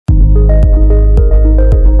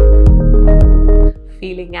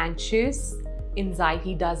anxious,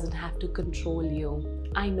 anxiety doesn't have to control you.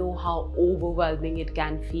 I know how overwhelming it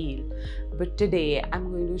can feel, but today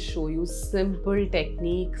I'm going to show you simple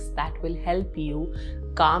techniques that will help you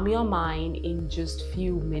calm your mind in just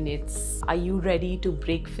few minutes. Are you ready to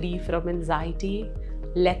break free from anxiety?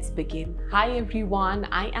 Let's begin. Hi everyone,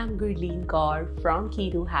 I am Gurleen Kaur from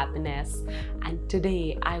Key to Happiness, and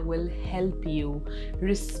today I will help you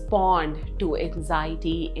respond to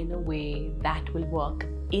anxiety in a way that will work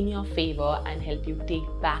in your favor and help you take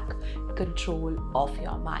back control of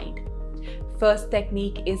your mind. First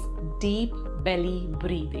technique is deep belly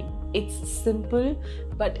breathing. It's simple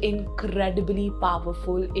but incredibly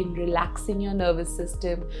powerful in relaxing your nervous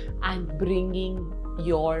system and bringing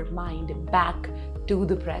your mind back to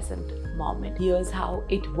the present moment. Here's how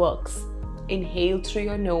it works. Inhale through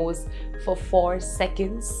your nose for 4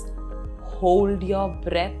 seconds. Hold your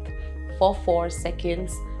breath for 4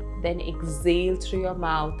 seconds. Then exhale through your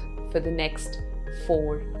mouth for the next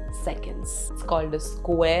 4 seconds. It's called a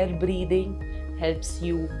square breathing. Helps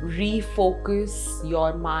you refocus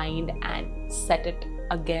your mind and set it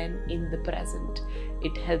again in the present.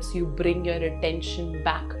 It helps you bring your attention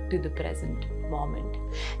back to the present moment.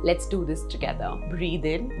 Let's do this together. Breathe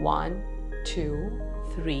in. 1, 2,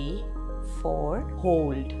 3, 4.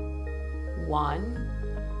 Hold.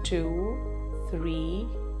 1, 2, 3,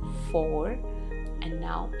 4. And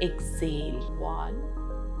now exhale.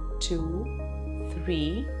 1, 2,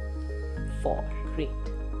 3, 4. Great.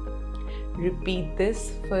 Repeat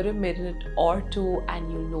this for a minute or two and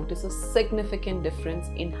you'll notice a significant difference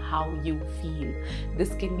in how you feel.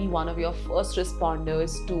 This can be one of your first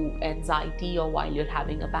responders to anxiety or while you're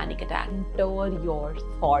having a panic attack. Enter your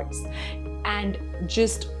thoughts and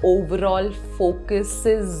just overall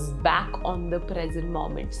focuses back on the present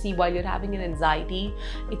moment. See, while you're having an anxiety,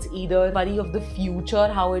 it's either worry of the future,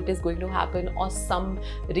 how it is going to happen, or some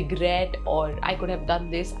regret, or I could have done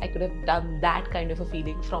this, I could have done that kind of a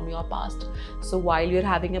feeling from your past. So while you're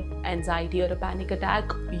having an anxiety or a panic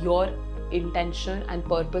attack, your intention and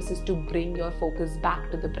purpose is to bring your focus back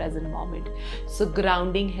to the present moment. So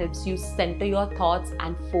grounding helps you center your thoughts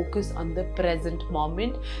and focus on the present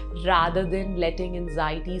moment rather than letting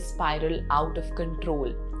anxiety spiral out of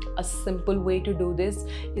control. A simple way to do this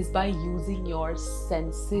is by using your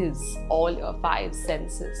senses, all your 5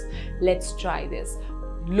 senses. Let's try this.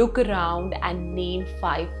 Look around and name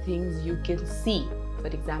 5 things you can see. For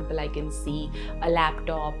example, I can see a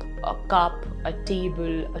laptop, a cup, a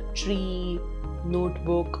table, a tree,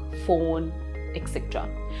 notebook, phone, etc.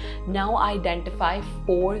 Now identify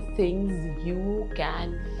 4 things you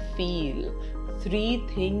can feel, 3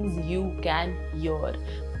 things you can hear,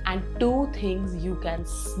 and 2 things you can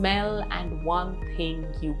smell, and 1 thing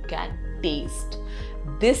you can taste.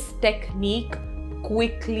 This technique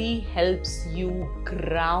quickly helps you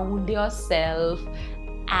ground yourself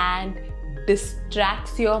and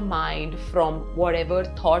distracts your mind from whatever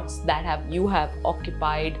thoughts that you have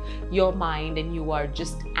occupied your mind and you are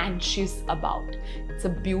just anxious about. It's a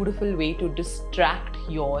beautiful way to distract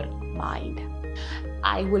your mind.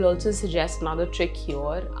 I will also suggest another trick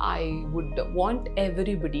here. I would want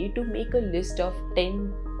everybody to make a list of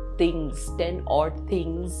 10 odd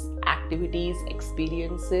things, activities,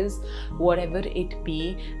 experiences, whatever it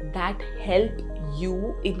be, that help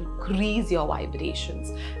you increase your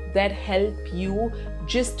vibrations, that help you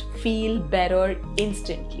just feel better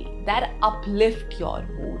instantly, that uplift your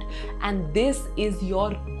mood. And this is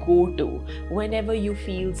your go-to whenever you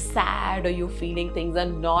feel sad or you're feeling things are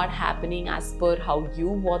not happening as per how you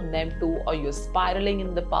want them to, or you're spiraling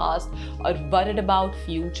in the past, or worried about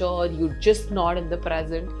future, or you're just not in the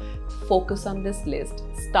present. Focus on this list,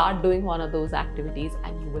 start doing one of those activities,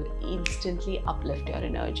 and you will instantly uplift your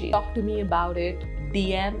energy. Talk to me about it,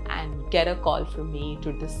 DM and get a call from me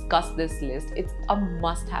to discuss this list. It's a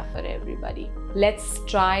must-have for everybody. Let's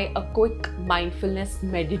try a quick mindfulness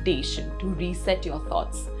meditation to reset your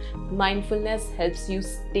thoughts. Mindfulness helps you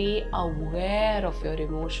stay aware of your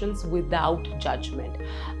emotions without judgment,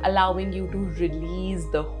 allowing you to release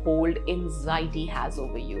the hold anxiety has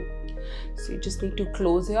over you. So you just need to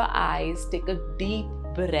close your eyes, take a deep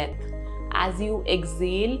breath. As you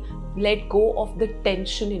exhale, let go of the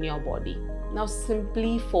tension in your body. Now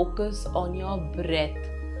simply focus on your breath.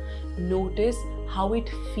 Notice how it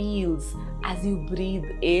feels as you breathe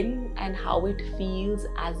in and how it feels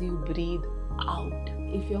as you breathe out.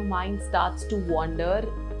 If your mind starts to wander,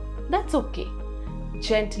 that's okay.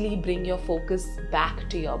 Gently bring your focus back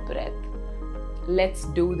to your breath. Let's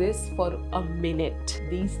do this for a minute.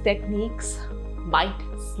 These techniques might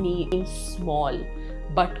seem small,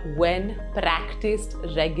 but when practiced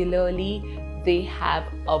regularly, they have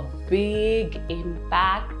a big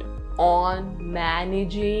impact on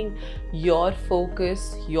managing your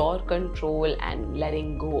focus, your control, and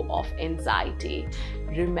letting go of anxiety.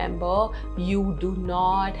 Remember, you do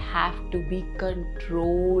not have to be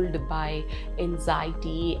controlled by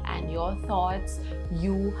anxiety and your thoughts.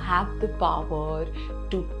 You have the power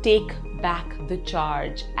to take back the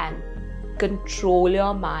charge and control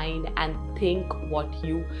your mind and think what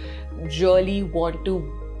you really want to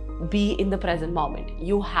be in the present moment.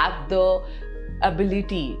 You have the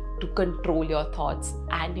ability to control your thoughts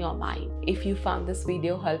and your mind. If you found this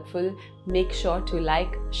video helpful, make sure to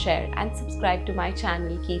like, share, and subscribe to my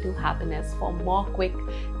channel Key to Happiness for more quick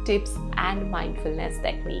tips and mindfulness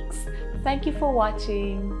techniques. Thank you for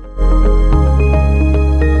watching.